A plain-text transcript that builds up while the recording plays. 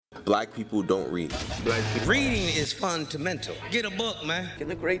Black people don't read. Reading is fundamental. Get a book, man. Get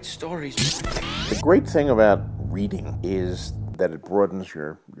the great stories. The great thing about reading is that it broadens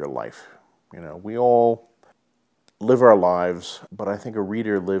your life. You know, we all live our lives, but I think a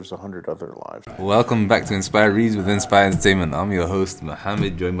reader lives 100 other lives. Welcome back to Inspyre Reads with Inspyre Entertainment. I'm your host,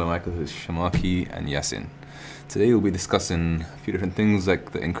 Mohammed, joined by my co-hosts Shamaki and Yasin. Today we'll be discussing a few different things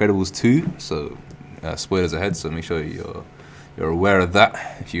like The Incredibles 2, so spoilers ahead, so make sure you're aware of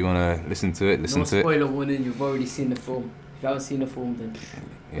that. If you want to listen to it, listen to it. No spoiler warning, you've already seen the film. If you haven't seen the film, then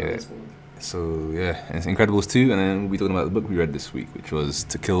yeah. So yeah, it's Incredibles 2, and then we'll be talking about the book we read this week, which was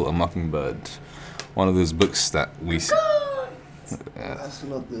To Kill a Mockingbird. One of those books that we... That's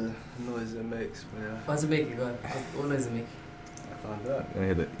not the noise it makes, but yeah. What's it make? Go on. What noise it make? I found out.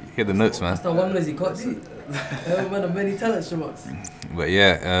 You hear the notes, man. That's not one noise you can't do. Man of many talents, Shamax. But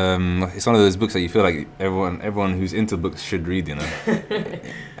yeah, it's one of those books that you feel like everyone who's into books should read, you know.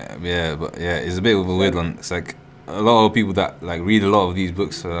 It's a bit of a weird one. It's like a lot of people that like read a lot of these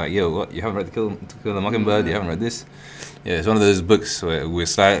books are like, yo, what? You haven't read To Kill the Mockingbird? You haven't read this? Yeah, it's one of those books where we're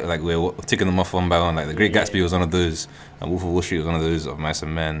ticking them off one by one. Like The Great Gatsby was one of those, and Wolf of Wall Street was one of those, of Mice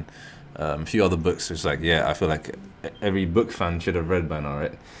and Men. A few other books. It's like, yeah, I feel like every book fan should have read by now,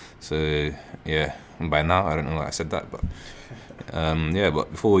 right? So yeah, and by now I don't know why I said that, but but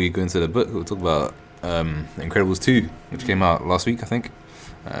before we go into the book, we'll talk about Incredibles 2, which came out last week, I think.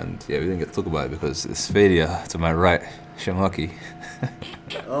 And yeah, we didn't get to talk about it because it's failure to my right, Shamaki.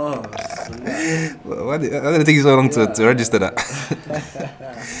 Oh, Why did it take you so long to register that?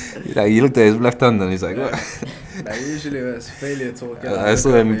 He looked at his left hand and he's like, what? Usually it's failure talk. I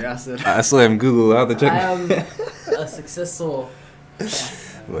saw him Google how to check. I am a successor.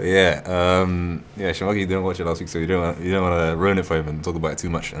 But Shamaki didn't watch it last week, so you don't want to ruin it for him and talk about it too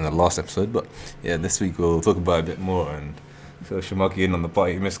much in the last episode. But yeah, this week we'll talk about it a bit more and fill Shamaki in on the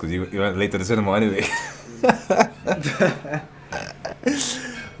part he missed because you went late to the cinema anyway.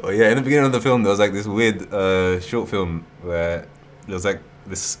 Well, yeah, in the beginning of the film there was like this weird short film where there was like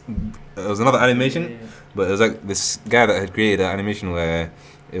this. It was another animation, but it was like this guy that had created an animation where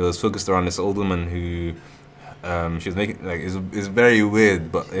it was focused around this old woman who. She was making like it's very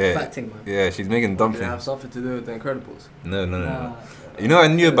weird, but yeah, she's making dumplings. Did it have something to do with The Incredibles? No. You know, I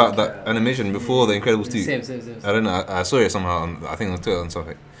knew about that animation before The Incredibles 2. Same. I don't know. I saw it somehow on, I think on Twitter and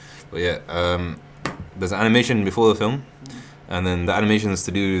something. But yeah, there's an animation before the film, and then the animation is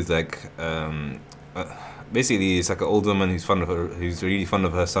to do with like basically it's like an old woman who's really fond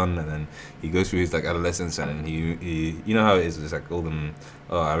of her son, and then he goes through his like adolescence, and then he you know how it is. It's like old woman.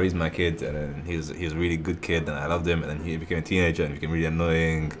 Oh, I raised my kid, and then he was a really good kid, and I loved him, and then he became a teenager and became really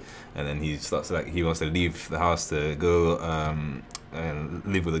annoying, and then he starts to, like, he wants to leave the house to go and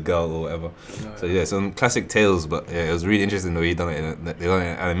live with a girl or whatever. So yeah, some classic tales, but yeah, it was really interesting the way they done it in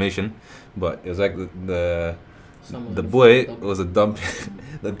animation. But it was like the boy was a dumpling,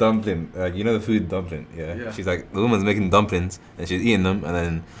 the dumpling, like, you know, the food dumpling. Yeah. She's like, the woman's making dumplings and she's eating them, and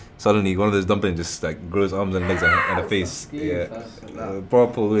then suddenly one of those dumplings just like grows arms and legs and a face.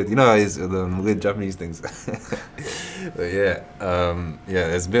 Proper weird. You know how it is, the weird Japanese things. But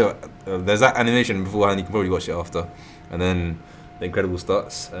there's a bit there's that animation beforehand. You can probably watch it after, and then The Incredibles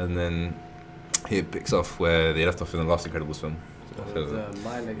starts, and then it picks off where they left off in the last Incredibles film.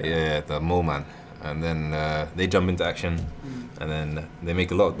 The mole man. And then they jump into action, and then they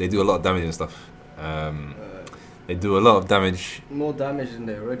do a lot of damage and stuff. They do a lot of damage. More damage than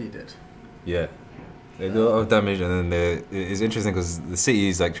they already did. Yeah, they do a lot of damage, and then it's interesting because the city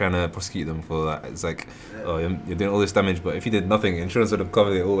is like trying to prosecute them for that. It's like, oh, you're doing all this damage, but if you did nothing, insurance would have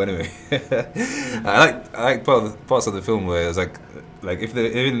covered it all anyway. I like parts of the film where it's like if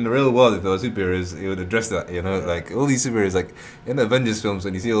in the real world, if there were superheroes, it would address that, you know, like all these superheroes, like in the Avengers films,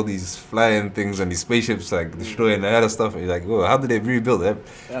 when you see all these flying things and these spaceships like destroying the other stuff, and you're like, whoa, how did they rebuild it?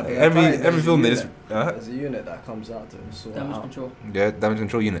 Every film they just there's a unit that comes out to sort damage control. Yeah, damage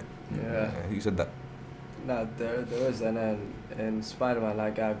control unit. Yeah. Who said that? No, there is, and then in Spider-Man,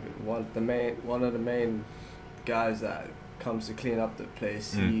 that guy, one of the main guys that comes to clean up the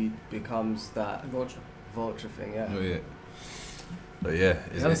place, he becomes that vulture thing. Yeah. Oh yeah. But yeah,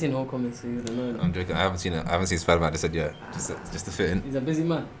 I haven't seen Homecoming, so you don't know. I'm joking. I haven't seen Spider-Man. I just said yeah, just to fit in. He's a busy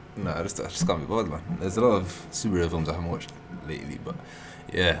man. No, I just can't be bothered, man. There's a lot of superhero films I haven't watched lately, but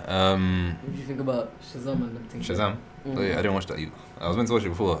yeah. What do you think about Shazam and everything? Shazam. Oh yeah, I didn't watch that. I was meant to watch it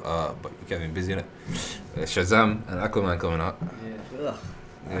before, but we kept me busy, innit? Shazam and Aquaman coming out. Yeah. Ugh.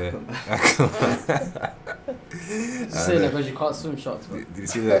 Yeah. Aquaman. Just saying that because you can't swim shots, bro. Did you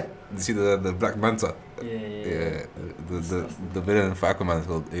see the Black Manta? Yeah. The villain for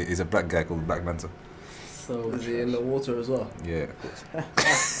Aquaman is a black guy called Black Manta. So Is he in the water as well? Yeah, of course.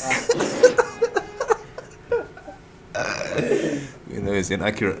 You know, it's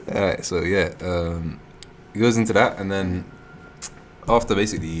inaccurate. Alright, so yeah, he goes into that, and then after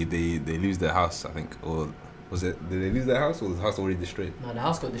basically they lose their house, I think, or was it? Did they lose their house, or was the house already destroyed? No, the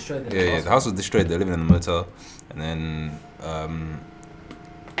house got destroyed. Yeah, the house was destroyed. They're living in a motel, and then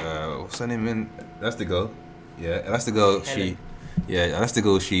what's her name? That's the girl. Yeah, that's the girl.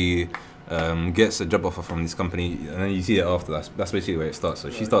 She gets a job offer from this company, and then you see it after. That's basically where it starts. So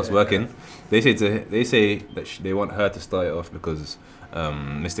she starts working. They say that they want her to start it off because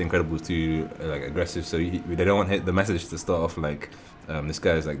Mr. Incredible is too like aggressive. So they don't want the message to start off like this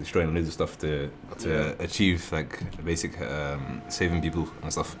guy is like destroying loads of stuff to achieve like basic saving people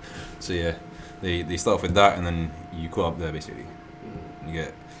and stuff. So yeah, they start off with that, and then you caught up there basically. You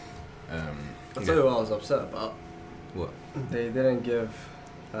get. I'll tell you what I was upset about. What? They didn't give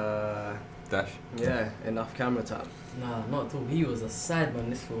Dash. Yeah, enough camera time. Nah, not at all. He was a sideman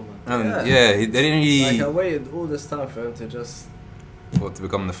this film, man. They didn't really. Like I waited all this time for him to just. What, to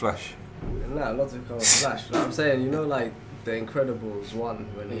become the Flash? Nah, not to become a Flash. Like I'm saying, you know, like The Incredibles 1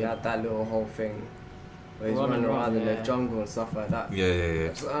 when he had that little whole thing where he's running around in the jungle and stuff like that.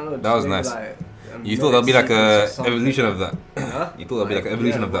 Yeah. So, I don't know, that was nice. like, you thought that'd be like a evolution of that? Huh? You thought that'd be like an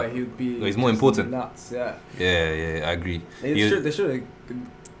evolution of that? He's more important. Nuts, yeah. Yeah, I agree. They should have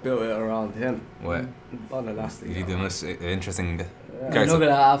built it around him. What? Unelastic. He's the most interesting I'm character. not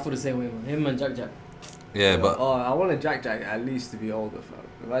gonna lie, I feel the same way, man. Him and Jack. Yeah, but I wanted Jack at least to be older, fam.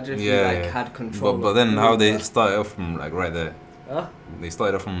 Imagine if he had control. But then how they started off from like right there. Huh? They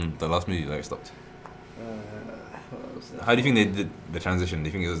started off from the last movie, like it stopped. How do you think they did the transition? Do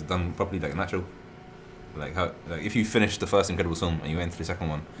you think it was done properly, like natural? Like how, like if you finished the first Incredibles film and you went to the second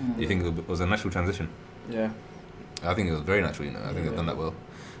one, do you think it was a natural transition? Yeah. I think it was very natural. You know, I think they've done that well.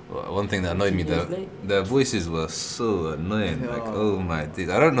 One thing that annoyed me, their voices were so annoying. Like, oh my days,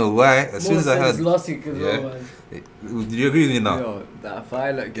 I don't know why. As soon as I heard, last week as well, man. Did you agree with me now? Yo, that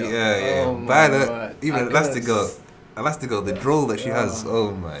Violet girl. Yeah. Oh Violet, even Elastigirl, the droll that she has.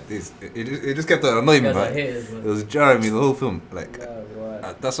 Oh my days, it just kept on annoying me, man. It was jarring me the whole film. Like,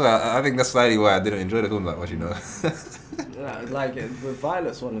 that's why I think that's slightly why I didn't enjoy the film that much. You know. Like with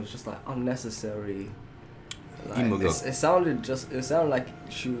Violet's one, it was just like unnecessary. Like, Emo girl. It sounded like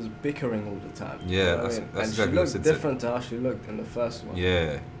she was bickering all the time. Yeah, you know that's and exactly she what looked different to how she looked in the first one.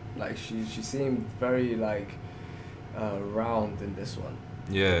 Yeah. Like she seemed very like round in this one.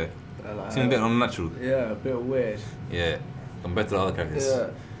 Yeah. Like, Seemed a bit unnatural. Yeah, a bit weird. Yeah, compared to the other characters. Yeah.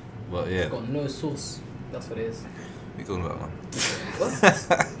 But yeah. It's got no sauce. That's what it is. What are you talking about, man?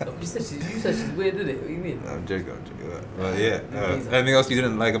 What? You said she's weird, did it? What do you mean? I'm joking. But yeah. Anything else you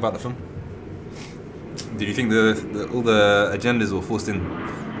didn't like about the film? Did you think all the agendas were forced in?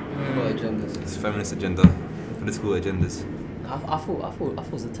 What agendas? This feminist agenda, political agendas. I thought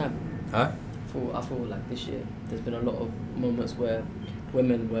it was the time. Huh? I feel like this year there's been a lot of moments where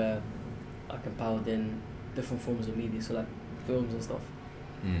women were like empowered in different forms of media, so like films and stuff.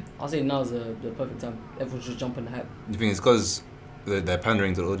 I'll say now's the perfect time. Everyone's just jumping the hype. Do you think it's because they're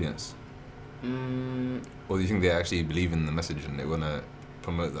pandering to the audience? Or do you think they actually believe in the message and they want to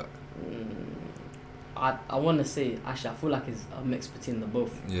promote that? I want to say, actually, I feel like it's a mix between the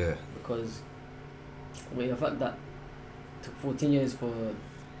both. Yeah. Because with the fact that it took 14 years for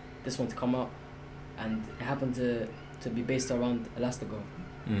this one to come out, and it happened to be based around Elastigirl.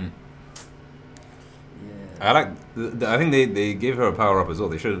 Yeah. I like. I think they gave her a power up as well.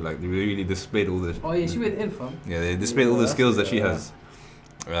 They should have they really displayed all the. Oh yeah, she went in, fam. Yeah, they displayed all the skills that she has.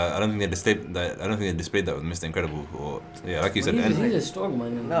 I don't think they displayed that. I don't think they displayed that with Mr. Incredible. Or like you said, He's a strong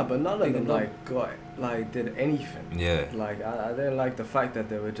man. No, but none of them did anything. Yeah. Like I didn't like the fact that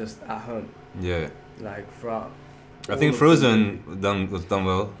they were just at home. Yeah. Like throughout. I think Frozen was done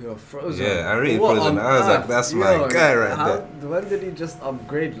well. Yo, Frozen. Yeah, I rated Frozen. I was like, that's my guy right there. When did he just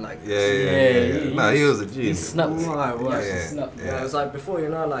upgrade like this? Yeah. Nah, he was a genius. He snapped. My word. Yeah. It was like before, you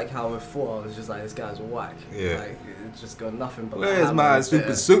know, like how before I was just like, this guy's whack. Yeah. Like it just got nothing but. Where's my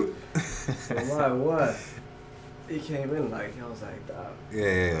super suit? So my word. He came in like I was like that.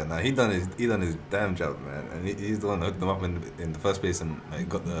 Yeah. Nah, he done his damn job, man, and he's the one that hooked them up in the first place and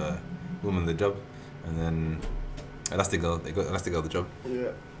got the woman the job, and then. They got Elastigirl the job.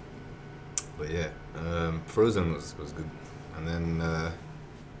 Yeah. But yeah, Frozen was good. And then,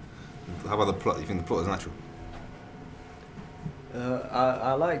 how about the plot? You think the plot was natural?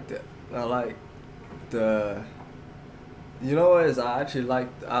 I liked it. I like the. You know what it is?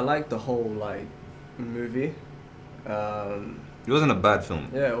 I liked the whole movie. It wasn't a bad film.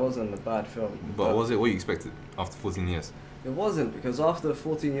 Yeah, it wasn't a bad film. But was it what you expected after 14 years? It wasn't, because after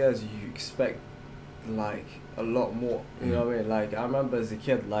 14 years you expect like a lot more. You know what I mean? Like I remember as a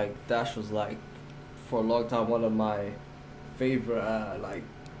kid, like Dash was like for a long time one of my favorite like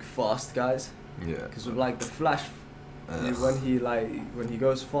fast guys. Yeah. Because with like the Flash, when he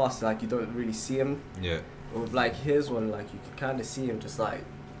goes fast, like you don't really see him. Yeah. But with like his one, like you can kind of see him just like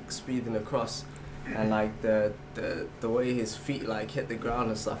speeding across, and like the way his feet like hit the ground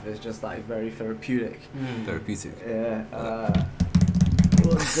and stuff is just like very therapeutic. Therapeutic. Yeah.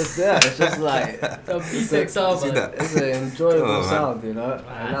 Well, it's just there. It's just like it's an enjoyable sound, you know.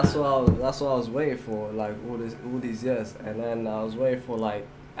 And that's what I was waiting for, like all these years. And then I was waiting for like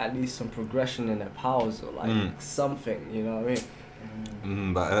at least some progression in their powers or like something, you know what I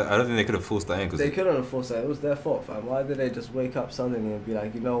mean? But I don't think they could have forced that in. They couldn't have forced that. It was their fault, fam. Why did they just wake up suddenly and be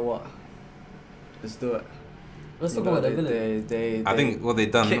like, you know what? Let's do it. Let's talk about the villain. I think what they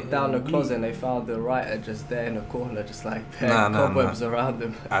done. Kicked down the closet and they found the writer just there in the corner, just like cobwebs around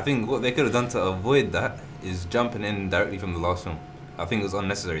him. I think what they could have done to avoid that is jumping in directly from the last film. I think it was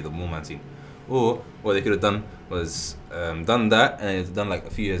unnecessary, the Moorman scene. Or what they could have done was done that and it's done like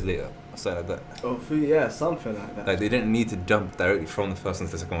a few years later. Something like that. Oh, yeah, something like that. Like they didn't need to jump directly from the first one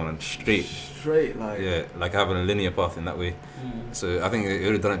to the second one and straight like like having a linear path in that way. So I think it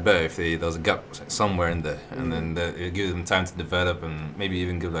would have done it better if there was a gap somewhere in there, and then it gives them time to develop and maybe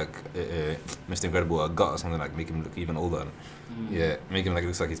even give like Mr. Incredible a gut or something, like make him look even older. Yeah, make him like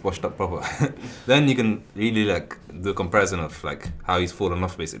looks like he's washed up proper. Then you can really like do a comparison of like how he's fallen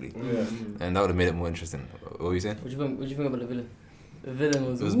off basically, and that would have made it more interesting. What were you saying? What do you think about the villain? The villain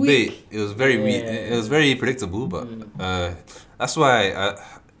was weak. Weak. It was very weak. It was very predictable, but that's why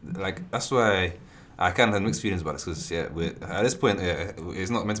I kind of had mixed feelings about this, because at this point it's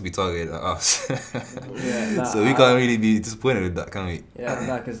not meant to be targeted at us. So we can't really be disappointed with that, can we?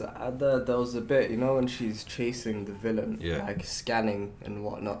 Yeah, because there was a bit, you know, when she's chasing the villain, like scanning and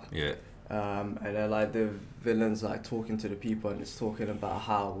whatnot. Yeah. And then like the villain's like talking to the people and it's talking about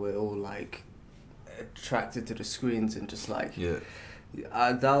how we're all like attracted to the screens and just like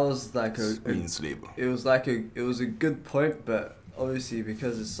that was like a screen slaver. It was a good point, but obviously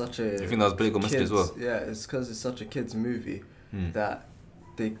because it's such a I think that was political message as well. Yeah, it's because it's such a kids movie that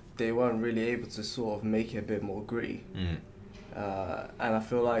they weren't really able to sort of make it a bit more gritty. And I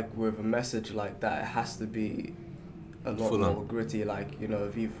feel like with a message like that, it has to be a lot more gritty, like, you know,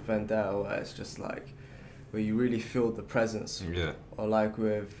 V for Vendetta, where it's just like where you really feel the presence. Or like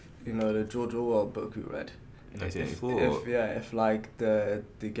with, you know, the George Orwell book we read. 1984. If like the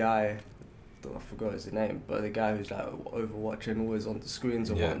guy, I forgot his name, but the guy who's like overwatching, always on the screens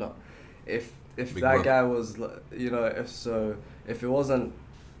and whatnot. If Big that brother. Guy was, you know, if it wasn't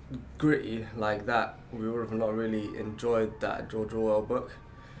gritty like that, we would have not really enjoyed that George Orwell book.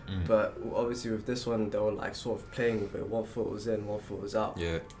 But obviously with this one, they were like sort of playing with it. One foot was in, one foot was out.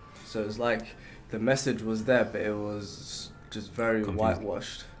 Yeah. So it's like the message was there, but it was just very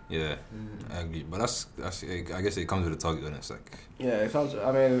whitewashed. Yeah, I agree. But that's I guess it comes with a target, and it's like. Yeah, it comes. I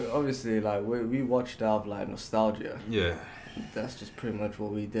mean, obviously, like we watched out of like nostalgia. Yeah. That's just pretty much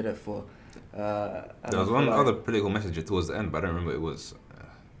what we did it for. There was one other political message towards the end, but I don't remember what it was.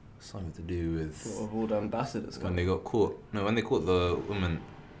 Something to do with. Of all the ambassadors. When they got caught. No, when they caught the woman,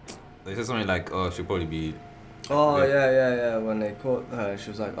 they said something like, "Oh, she'll probably be." Oh yeah. When they caught her,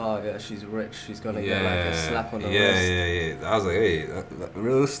 she was like, "Oh yeah, she's rich. She's gonna get like a slap on the wrist." Yeah. I was like, "Hey, that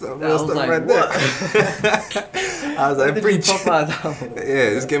real stuff like, right what? there." I was like, "Preach."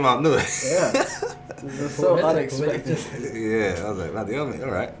 This came out new. Yeah. So unexpected. Yeah, I was like, "Bloody hell, mate, all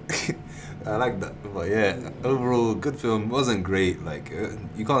right." I like that, but yeah, overall, good film. Wasn't great. Like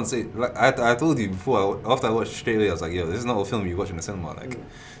you can't say. Like I told you before. After I watched it straight away, I was like, "Yo, this is not a film you watch in the cinema." Like.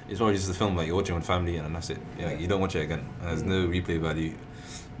 It's probably just a film that you're watching with family and that's it. Yeah, you don't watch it again. There's no replay value.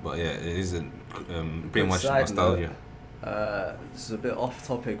 But yeah, it is pretty much nostalgia. This is a bit off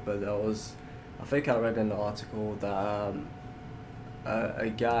topic, but I think I read in the article that a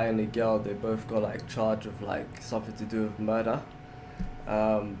guy and a girl, they both got like charged of like something to do with murder.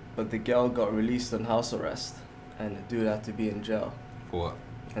 But the girl got released on house arrest and the dude had to be in jail. For what?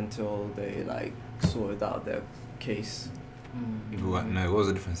 Until they like sorted out their case. What? No, what was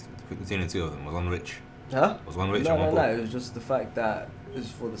the difference between the two of them? Was one rich? Huh? Was one rich? No. It was just the fact that it's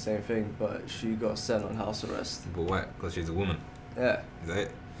for the same thing, but she got sent on house arrest. But why? Because she's a woman. Yeah. Is that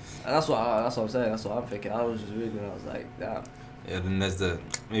it? And that's what I'm saying. That's what I'm thinking. I was just reading, and I was like, damn. Yeah. Then there's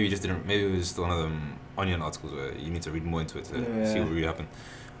maybe it was just one of them Onion articles where you need to read more into it to see what really happened.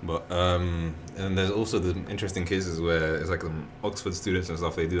 But and there's also the interesting cases where it's like Oxford students and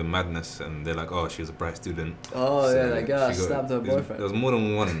stuff, they do a madness and they're like, oh, she was a bright student. Oh so that guy stabbed her boyfriend. There was more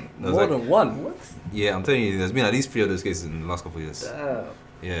than one. Than one? What? Yeah, I'm telling you, there's been at least 3 of those cases in the last couple of years. Damn.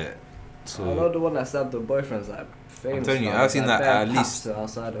 Yeah. So I know the one that stabbed the boyfriend's like famous. I'm telling you, now, I've seen like, that bare at paps least.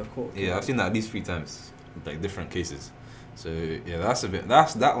 outside of court. Yeah, I've seen that at least 3 times, like different cases. So yeah,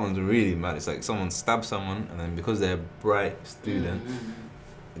 that one's really mad. It's like someone stabs someone, and then because they're a bright student,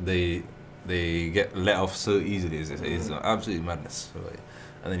 they get let off so easily. It's absolute madness. So, like,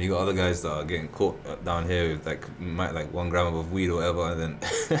 and then you got other guys that are getting caught down here with like 1 gram of weed or whatever, and then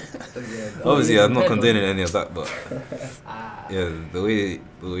obviously I'm not condemning any of that, but yeah, the way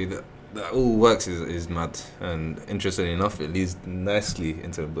that all works is mad. And interestingly enough, it leads nicely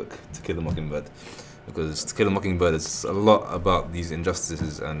into a book, To Kill a Mockingbird, because To Kill a Mockingbird is a lot about these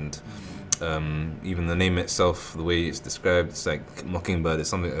injustices, and even the name itself, the way it's described, it's like mockingbird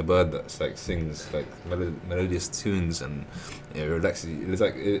is a bird that's like sings like melodious tunes, and it relaxes you.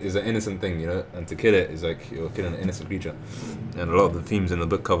 It's an innocent thing, you know, and to kill it is like you're killing an innocent creature. And a lot of the themes in the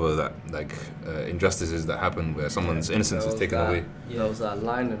book cover that, like injustices that happen where someone's innocence is taken away. There was that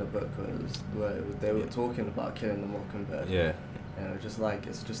line in the book where they were talking about killing the mockingbird. Yeah. And just like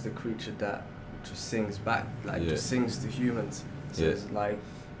it's just a creature that just sings back, like just sings to humans. So it's like,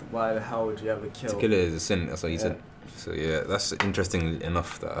 why the hell would you ever kill? To kill it is a sin. That's what he said. So yeah, that's interesting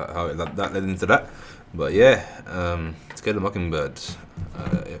enough that led into that. But yeah, To Kill a Mockingbird.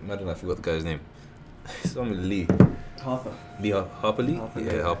 Imagine I forgot the guy's name. It's something Lee. Harper. Harper Lee? Harper Lee.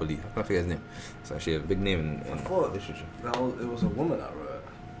 Yeah, Harper Lee. I can't forget his name. It's actually a big name in literature. It was a woman that wrote it.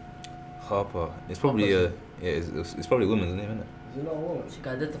 Harper. It's probably it's probably a woman's name, isn't it? Is it not a woman? She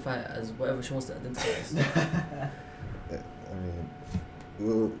can identify it as whatever she wants to identify as. I mean,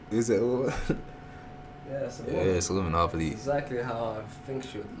 well, is it a woman? Yeah, it's a Yeah, woman. it's a woman, Harper Lee. Exactly how I think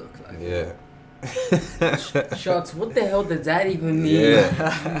she would look like. Yeah. Shots, what the hell does that even mean?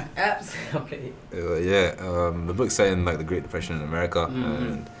 Yeah. Absolutely. The book's set in like the Great Depression in America,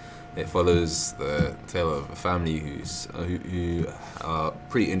 and it follows the tale of a family who are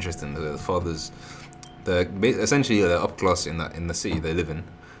pretty interesting. The fathers, essentially they're upper-class in the city they live in.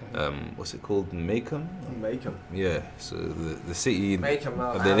 What's it called? Macomb? Macomb. Yeah. So the city Macomb,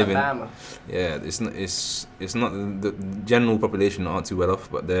 they live in. Alabama. Yeah, it's not the general population aren't too well off,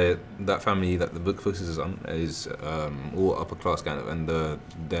 but that family that the book focuses on is all upper class kind of, and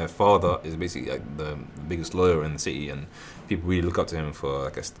their father is basically like the biggest lawyer in the city, and people really look up to him for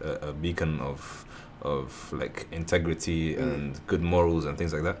like a beacon of like integrity and good morals and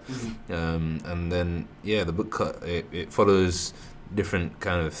things like that. And then the book it follows different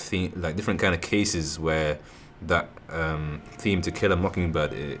kind of cases where that theme To Kill a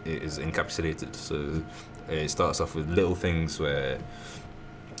Mockingbird is encapsulated. So it starts off with little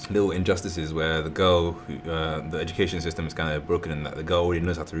injustices where the girl, the education system is kind of broken in that the girl already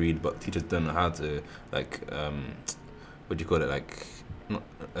knows how to read, but teachers don't know how to what do you call it, like, not,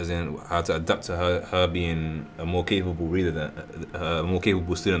 as in how to adapt to her being a more capable reader a more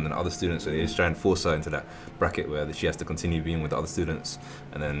capable student than other students. So they just try and force her into that bracket where she has to continue being with the other students.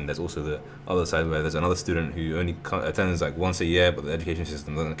 And then there's also the other side where there's another student who only attends like once a year, but the education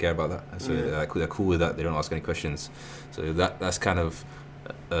system doesn't care about that. So they're cool with that. They don't ask any questions. So that's kind of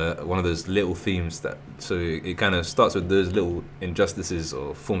one of those little themes so it kind of starts with those little injustices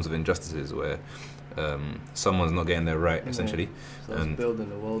or forms of injustices where someone's not getting their right, essentially. So it's building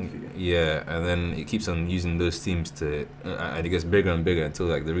the world for you. Yeah, and then it keeps on using those themes to, and it gets bigger and bigger until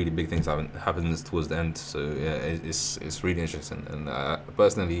like the really big things happens towards the end. So yeah, it's really interesting, and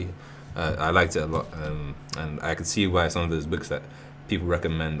personally, I liked it a lot, and I could see why some of those books that people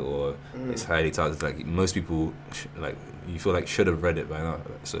recommend or it's highly touted, like most people you feel like should have read it by now.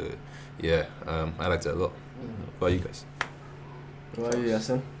 So yeah, I liked it a lot. What about you guys? What are you,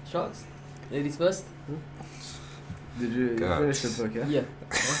 Yasin? Shots. Ladies first. Did you finish the book? Yeah.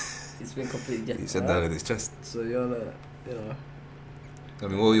 It's been completed. Yeah. He said that with his chest. So you're not, I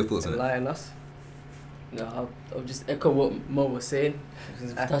mean, what were your thoughts on it? enlighten us. No, I'll just echo what Mo was saying.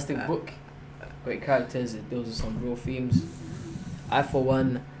 It's a fantastic book. Great characters. It deals with some real themes. I, for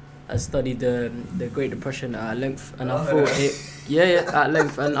one, I studied the Great Depression at length, and I thought at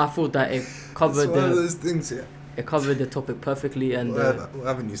length, and I thought that it covered it's one of those things, yeah. It covered the topic perfectly. And what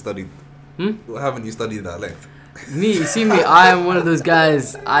haven't you studied? What haven't you studied at length? Me, I am one of those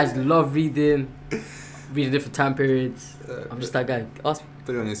guys. I love reading different time periods. I'm just that guy. Ask me.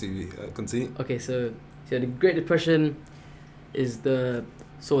 Put it on your CV. Continue. Okay, so the Great Depression is the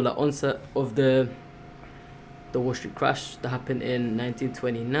onset of the Wall Street crash that happened in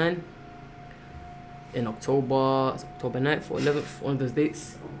 1929 in October 9th or 11th, one of those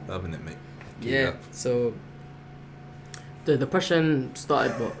dates. Loving it, mate. Yeah. So the Depression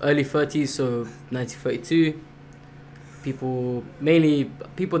started early 30s, so 1932. People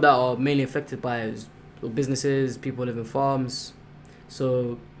that are mainly affected by it, businesses, people live in farms.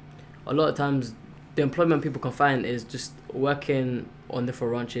 So a lot of times the employment people can find is just working on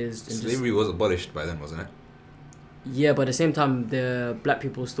different ranches. And Slavery was abolished by then, wasn't it? Yeah, but at the same time, the black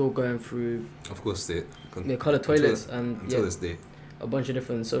people still going through. Of course, they colored toilets until this day. A bunch of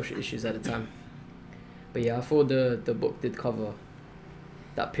different social issues at the time. But yeah, I thought the book did cover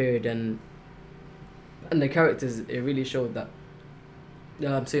that period, and the characters, it really showed that.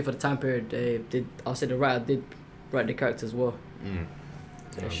 Say for the time period, I'll say the writer did write the characters well.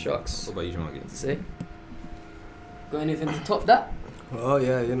 So shucks. What about you, Marky? To say? Got anything to top that? Oh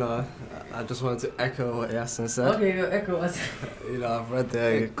yeah, you know, I just wanted to echo what Yasin said. Okay, echo us. You know, I've read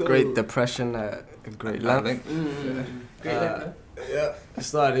the Great Depression at a great length. Great length. Yeah, it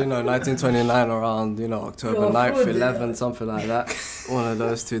started, 1929 around, October 9th, 11th, something like that. One of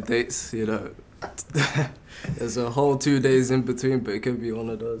those 2 dates, There's a whole 2 days in between, but it could be one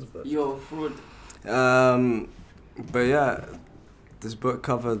of those. But. You're a fraud. But yeah, this book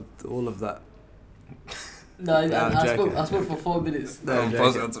covered all of that. No, I spoke for 4 minutes.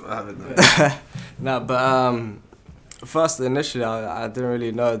 No, but first, initially, I didn't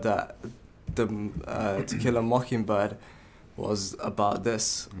really know that the To Kill a Mockingbird was about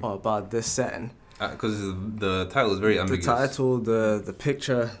this, or about this setting. Because the title is very ambiguous. The title, the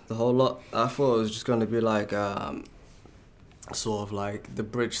picture, the whole lot. I thought it was just going to be like, sort of like the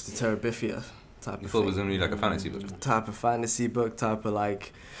bridge to Terabithia type of thing. You thought it was going to be like a fantasy book? Type of fantasy book, type of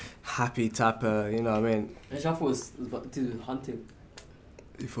like happy type of, you know what I mean? I thought it was about to do hunting.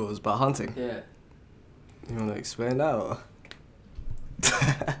 You thought it was about hunting? Yeah. You want to explain that or?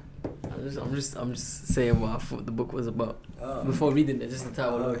 I'm just saying what I thought the book was about before reading it, just the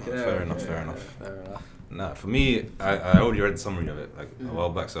title. Okay. Fair enough. Nah, for me, I already read the summary of it a while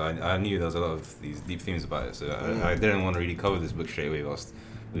back, so I knew there was a lot of these deep themes about it. So I didn't want to really cover this book straight away whilst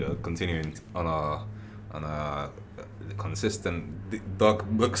we were continuing on our consistent dark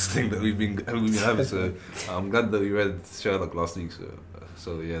books thing that we've been having. So I'm glad that we read Sherlock last week.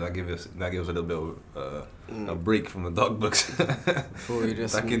 So yeah, that gave us a little bit of a break from the dark books. Before we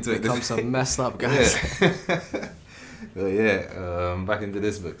just back into become some messed up guys. Yeah. Back into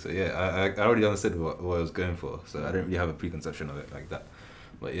this book. So yeah, I already understood what I was going for. So I didn't really have a preconception of it like that.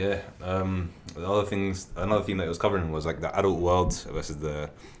 But yeah, another theme that it was covering was like the adult world versus the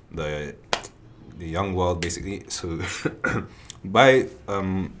young world, basically. So by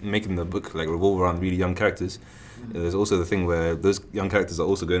making the book like revolve around really young characters, there's also the thing where those young characters are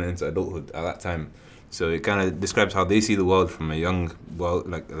also going into adulthood at that time. So it kind of describes how they see the world from a young world,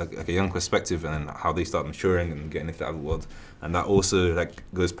 like a young perspective, and how they start maturing and getting into the adult world. And that also like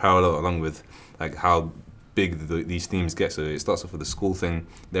goes parallel along with like how big these themes get. So it starts off with the school thing.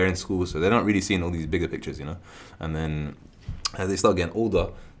 They're in school, so they're not really seeing all these bigger pictures, And then as they start getting older,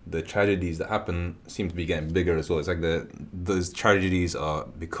 the tragedies that happen seem to be getting bigger as well. It's like those tragedies are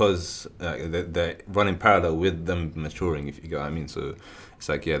because they're running parallel with them maturing, if you get what I mean. So it's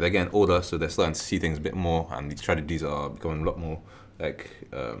like, yeah, they're getting older, so they're starting to see things a bit more, and these tragedies are becoming a lot more like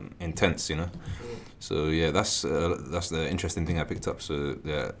intense, So yeah, that's the interesting thing I picked up. So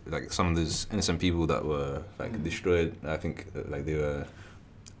yeah, like some of those innocent people that were like destroyed, I think like they were.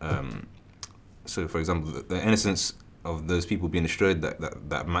 So for example, the innocence of those people being destroyed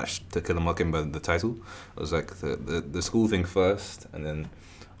that matched To Kill a Mockingbird, the title. It was like the school thing first, and then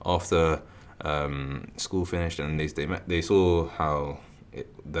after school finished, and they saw how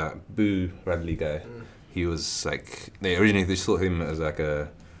that Boo Radley guy, he was like, they originally saw him as like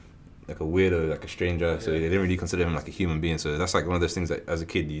a weirdo, like a stranger, so they didn't really consider him like a human being. So that's like one of those things that as a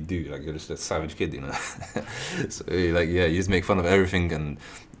kid you do, like you're just a savage kid, So like you just make fun of everything, and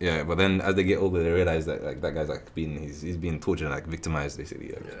but then as they get older they realize that like that guy's like he's being tortured and like victimized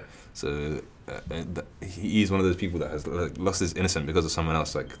basically. So he's one of those people that has like, lost his innocence because of someone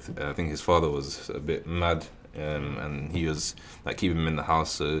else. Like I think his father was a bit mad, and he was like keeping him in the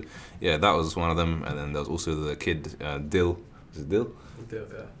house. So yeah, that was one of them. And then there was also the kid Dill. Is it Dill? Dill,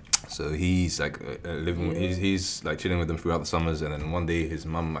 yeah. So he's like living. He's like chilling with them throughout the summers, and then one day his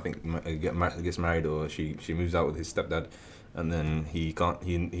mum, I think, gets married, or she moves out with his stepdad, and then he can't.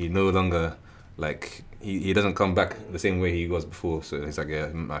 He no longer like he doesn't come back the same way he was before. So he's like, yeah,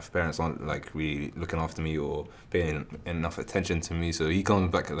 my parents aren't like really looking after me or paying enough attention to me. So he comes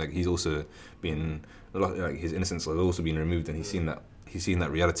back like he's also been like his innocence has also been removed, and he's seen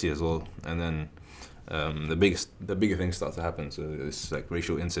that reality as well, and then. The bigger things start to happen. So this like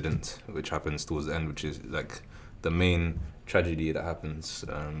racial incident which happens towards the end, which is like the main tragedy that happens.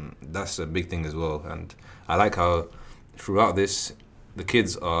 That's a big thing as well, and I like how throughout this the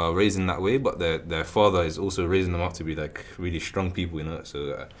kids are raised in that way, but their father is also raising them up to be like really strong people,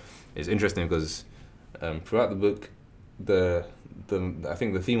 So it's interesting because throughout the book I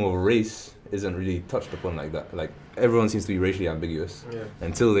think the theme of race isn't really touched upon like that. Like everyone seems to be racially ambiguous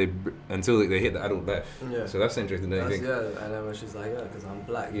until they hit the adult life. Yeah. So that's interesting. Don't you think? Yeah, and then when she's like, because I'm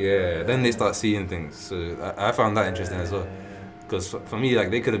black. Yeah. Then they start seeing things. So I found that interesting as well. Because for me, like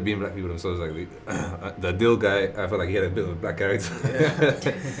they could have been black people themselves. Like the Dill guy, I felt like he had a bit of a black character.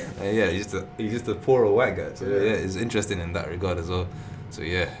 Yeah, he's just a poorer white guy. So yeah, it's interesting in that regard as well. So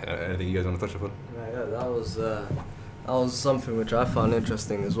yeah, anything you guys want to touch upon? Yeah, that was something which I found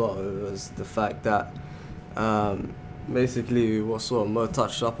interesting as well. It was the fact that basically what sort of Mo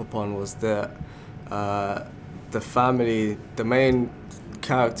touched up upon was that the family, the main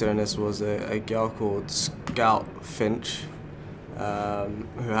character in this was a girl called Scout Finch,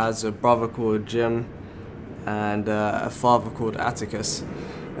 who has a brother called Jim and a father called Atticus.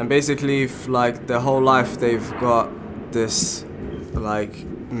 And basically, like their whole life, they've got this like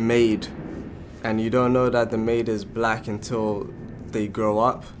maid, and you don't know that the maid is black until they grow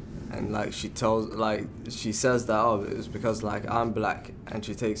up. And like she says that it's because like I'm black, and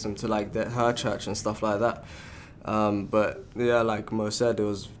she takes them to like her church and stuff like that. But yeah, like Mo said, it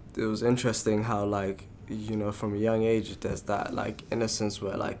was interesting how like, you know, from a young age there's that like innocence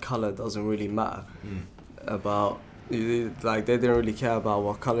where like color doesn't really matter. About like they didn't really care about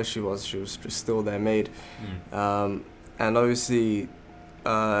what color she was still their maid. And obviously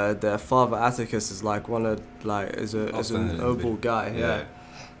their father Atticus is like is an noble guy. Yeah.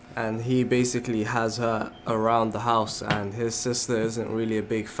 And he basically has her around the house, and his sister isn't really a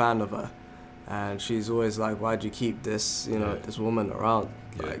big fan of her, and she's always like, why'd you keep this, you know, this woman around?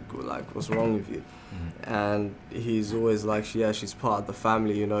 Like what's wrong with you? And he's always like, she's part of the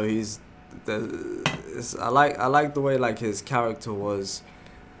family, you know. I like the way like his character was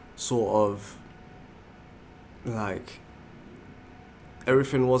sort of like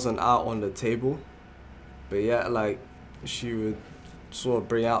everything wasn't out on the table, but yeah, like she would sort of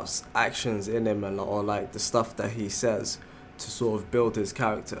bring out actions in him or like the stuff that he says to sort of build his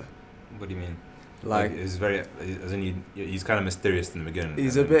character. What do you mean? Like it's very, as in he's kind of mysterious in the beginning.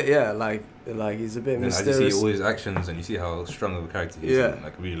 He's a bit, like he's a bit mysterious. You see all his actions and you see how strong of a character he is. Yeah. And,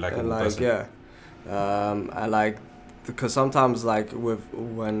 like really likable and like person. And like because sometimes like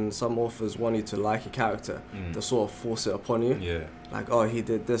when some authors want you to like a character, they sort of force it upon you. Yeah. Like, oh, he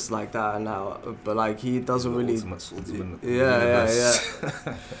did this like that and now, but like he doesn't really. Ultimate yeah.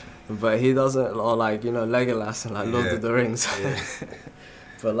 But he doesn't, or like, you know, Legolas and like Lord of the Rings. Yeah.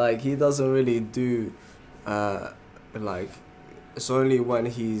 But like he doesn't really do, like it's only when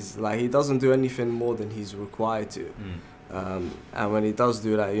he's like he doesn't do anything more than he's required to, and when he does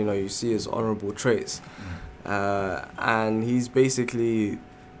do that, you know, you see his honorable traits, and he's basically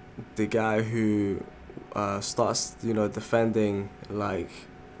the guy who starts, you know, defending like,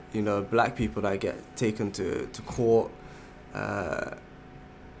 you know, black people that get taken to court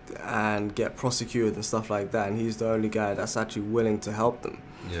and get prosecuted and stuff like that, and he's the only guy that's actually willing to help them.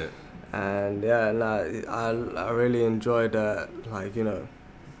 Yeah. And I really enjoyed like, you know,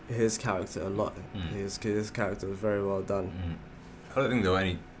 his character a lot. His character was very well done. I don't think there were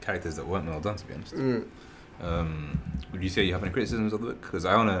any characters that weren't well done, to be honest. Would you say you have any criticisms of the book? Because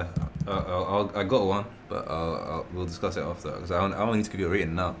I got one, but we'll discuss it after. Because I need to give you a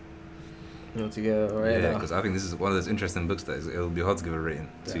rating now. You want to give a rating? Yeah, because I think this is one of those interesting books that it'll be hard to give a rating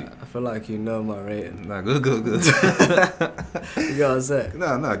to. I feel like you know my rating. Nah, good. You gotta say.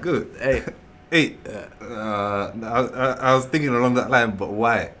 No, good. 8. 8. Yeah. I was thinking along that line, but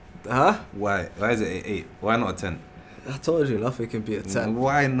why? Huh? Why is it 8? Why not a 10? I told you nothing can be a 10.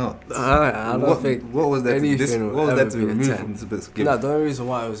 Why not? I don't think what was that anything what was that to be remove 10. from this book's No, the only reason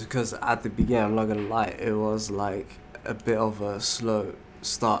why was because at the beginning, I'm not gonna lie, it was like a bit of a slow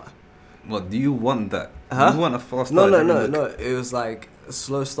start. What do you want that? Huh? You want a fast start? No. It was like a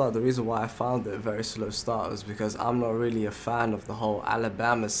slow start. The reason why I found it a very slow start was because I'm not really a fan of the whole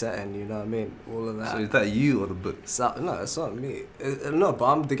Alabama setting. You know what I mean? All of that. So is that you or the book? So, no, it's not me. No, but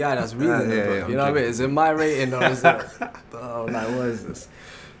I'm the guy that's reading the book. Yeah, you know what I mean? Is it my rating or is it? Oh, like what is this?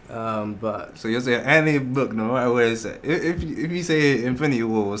 But so you're saying any book, no matter where it's set. If you say Infinity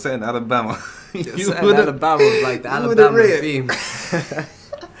War was set in Alabama, Alabama was like the Alabama theme.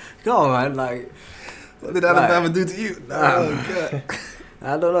 Come on, man, like... What did Alabama do to you? Oh, God.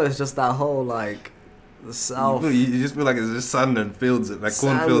 I don't know, it's just that whole, like, the South... You just feel like it's just sand and fields, like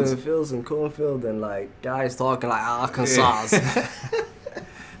cornfields. Sand and fields and cornfield and, like, guys talking like Arkansas.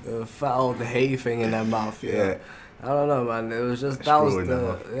 The fat old hay thing in their mouth, yeah. I don't know, man, it was just... That was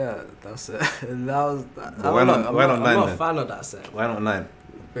the... Yeah, that's it. And that was... Why not 9 I'm not a fan of that setting. Why not 9?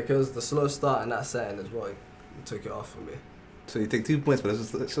 Because the slow start in that setting is what took it off for me. So you take 2 points for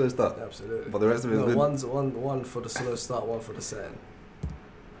the slow start. Absolutely. But the rest of it is good. One for the slow start, one for the setting.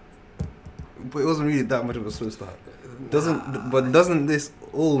 But it wasn't really that much of a slow start. Doesn't this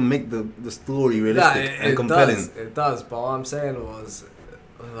all make the story realistic and compelling? It does. But what I'm saying was,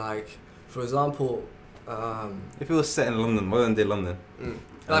 like, for example, if it was set in London, modern day London.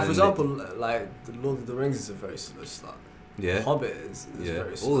 Like for example, like the Lord of the Rings is a very slow start. Yeah. Hobbit is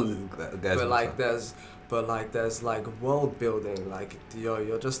very slow. All of the guys. But there's like world building. Like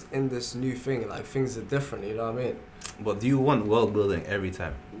you're just in this new thing. Like things are different. You know what I mean? But do you want world building every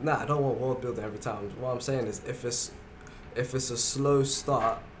time? Nah, I don't want world building every time. What I'm saying is, if it's a slow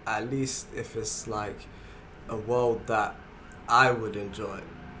start, at least if it's like a world that I would enjoy,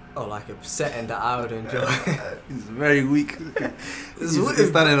 or like a setting that I would enjoy. He's very weak. He's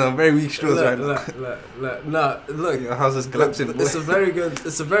standing on very weak straws right now. Look. Your house is collapsing. It's a very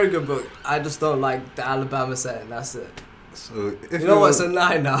good book. I just don't like the Alabama setting. That's it. So if you know what's a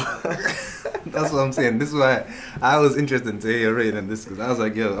 9 now. That's what I'm saying. This is why I was interested to hear your rating on this, because I was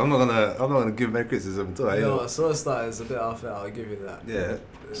like, yo, I'm not gonna give my criticism until I hear. You know what, slow start is a bit unfair. I'll give you that. Yeah.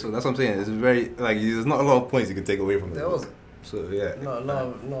 So that's what I'm saying. It's very like there's not a lot of points you can take away from it. There wasn't. So yeah.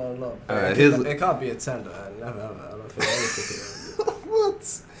 No. It can't be a 10 though. Never. I don't think anything.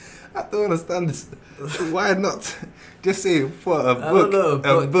 What? I don't understand this. Why not? Just say for a book. I don't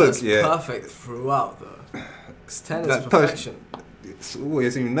know, a book that's perfect throughout though. 10 is perfection. So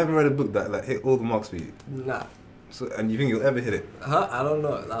you've never read a book that like hit all the marks for you? Nah. So and you think you'll ever hit it? I don't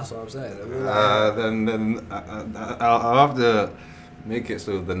know. That's what I'm saying. Then I'll have to make it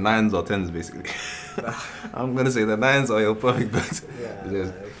so the 9s or 10s basically. I'm gonna say the 9s are your perfect books.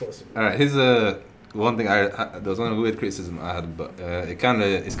 Yeah, possible. All right, here's one thing there was one weird criticism I had, but it's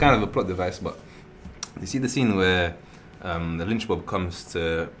kind of a plot device. But you see the scene where the lynch mob comes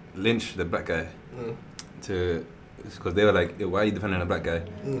to lynch the black guy because they were like, why are you defending a black guy?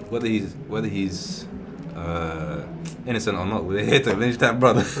 Whether he's innocent or not, we're here to lynch that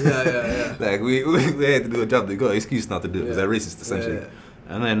brother. Yeah. Like we're here to do a job. They got an excuse not to do it because they're racist essentially. Yeah.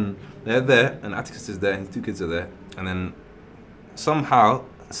 And then they're there, and Atticus is there, and his 2 kids are there, and then somehow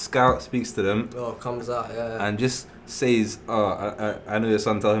Scout speaks to them. Comes out, and just says, I know your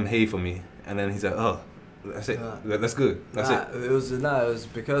son. Tell him hey for me. And then he's like, that's it. Let's go. That's it. It was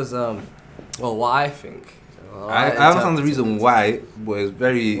because what I think. I understand the reason why, but it's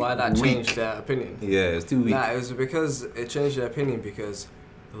very why that weak. Changed their opinion. Yeah, it's too weak. It was because it changed their opinion because,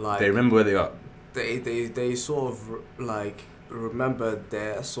 like, they remember where they are. They sort of like remember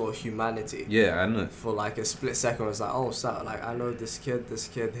their sort of humanity. Yeah, I know. For like a split second, it was like, so like I know this kid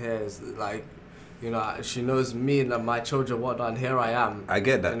here is like, you know, she knows me and my children, whatnot, and here I am. I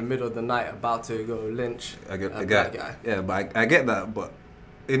get that. In the middle of the night, about to go lynch a black guy. Yeah, but I get that, but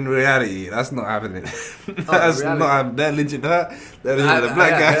in reality, that's not happening. That's not happening. They're lynching her. They're lynching the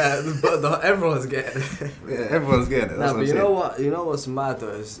black guy. Yeah, but everyone's getting it. Yeah, everyone's getting it. That's what I'm saying. You know what? You know what's mad though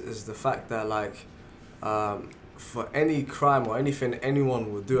is the fact that like, for any crime or anything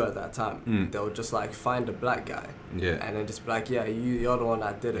anyone would do at that time, they'll just like find a black guy. Yeah. And then just be like, yeah, you're the one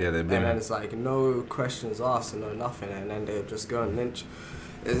that did it. Yeah, and then it's like no questions asked and no nothing, and then they'll just go and lynch.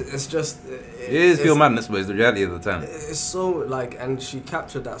 It's just... It is pure madness, but it's the reality of the time. It's so, like... And she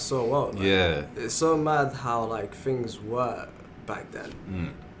captured that so well. Like, yeah. It's so mad how, like, things were back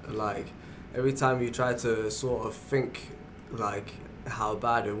then. Like, every time you try to sort of think, like, how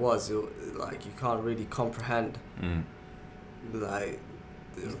bad it was, like, you can't really comprehend. Like,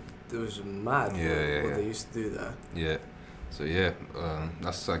 it was mad what they used to do there. Yeah. So yeah,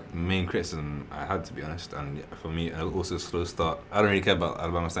 that's like the main criticism I had, to be honest. And for me, also slow start. I don't really care about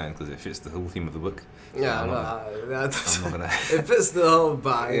Alabama Stand because it fits the whole theme of the book. Yeah, so I'm not gonna. It fits the whole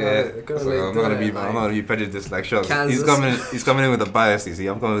bag. Yeah, so I'm not gonna be prejudiced like Sean. He's coming in with a bias. You see,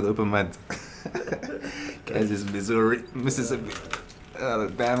 I'm coming with open mind. Kansas, Missouri, Mississippi.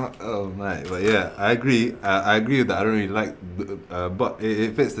 Alabama. Oh man, but yeah, I agree. I agree with that. I don't really like, but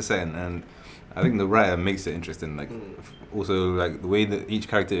it fits the setting, and I think the writer makes it interesting. Like, also like the way that each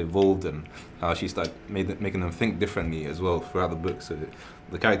character evolved and how she started making them think differently as well throughout the book. So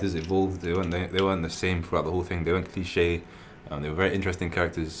the characters evolved. They weren't the same throughout the whole thing. They weren't cliche. They were very interesting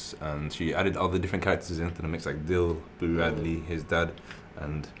characters, and she added other different characters into the mix, like Dill, Boo Radley, his dad,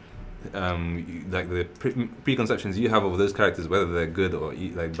 and like the preconceptions you have of those characters, whether they're good or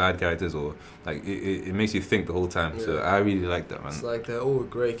like bad characters, or like it makes you think the whole time. So I really like that, man. It's like they're all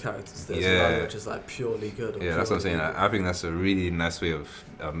great characters. There's none which is like purely good. Yeah, that's what I'm saying. I think that's a really nice way of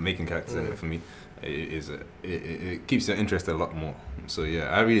making characters in it for me. It keeps your interest a lot more. So yeah,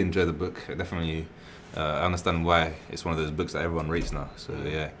 I really enjoy the book. I definitely understand why it's one of those books that everyone rates now. So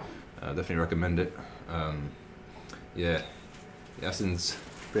yeah, I definitely recommend it. Yeah. Yasin's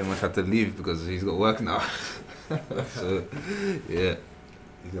pretty much had to leave because he's got work now. So yeah,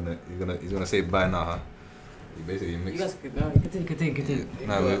 he's gonna say bye now, huh? He basically makes. You guys continue.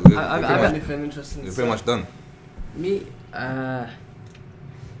 No, I got anything interesting. we're pretty much done. Me, I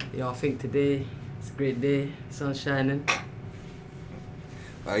think today it's a great day. Sun's shining.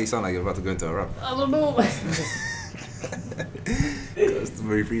 Why you sound like you're about to go into a rap? I don't know. That's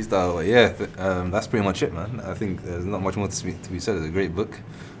very freestyle. But yeah, that's pretty much it, man. I think there's not much more to be said. It's a great book.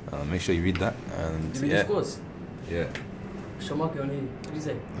 Make sure you read that. And Did you read the scores? Yeah. Shamaki on here. What did you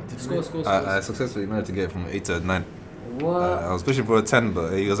say? Scores. I successfully managed to get it from 8 to 9. What? I was pushing for a 10,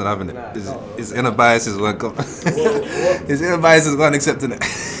 but he wasn't having it. His inner biases weren't his inner biases weren't accepting it.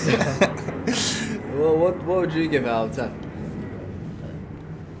 Well, what would you give it out of 10?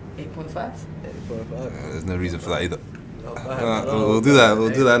 8.5? 8.5. There's no reason for that either. Not bad. We'll do that. We'll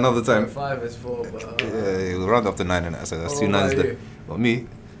do that another time. 5 is 4, but... Yeah, we'll round up to 9 and that. So that's 2 nines there. But me,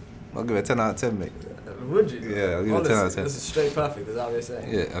 I'll give it a 10 out of 10, mate. Would you? Yeah, I'll give it a 10 out of 10. This is straight perfect, is that what you're saying?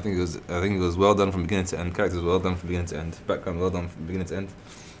 Yeah, I think it was well done from beginning to end. Characters well done from beginning to end. Background well done from beginning to end.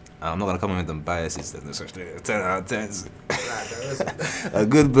 I'm not gonna come in with them biases. There's no such thing. 10 out of 10s. There isn't. A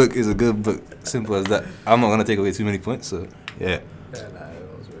good book is a good book. Simple as that. I'm not gonna take away too many points. So yeah. Yeah, that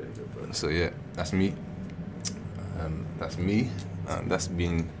was a really good book. So yeah, that's me. That's me. That's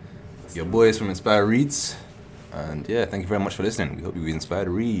been your boys from Inspyre Reads. And yeah, thank you very much for listening. We hope you were inspired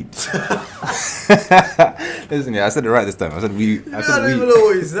to read. Listen, yeah, I said it right this time. I said we. I don't even know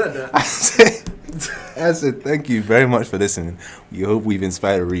what you said that. I said thank you very much for listening. We hope we've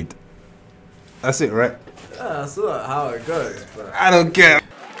inspired to read. That's it, right? Yeah, that's not how it goes, but... I don't care.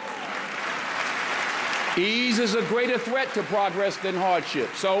 Ease is a greater threat to progress than hardship.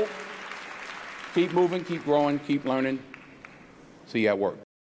 So keep moving, keep growing, keep learning. See you at work.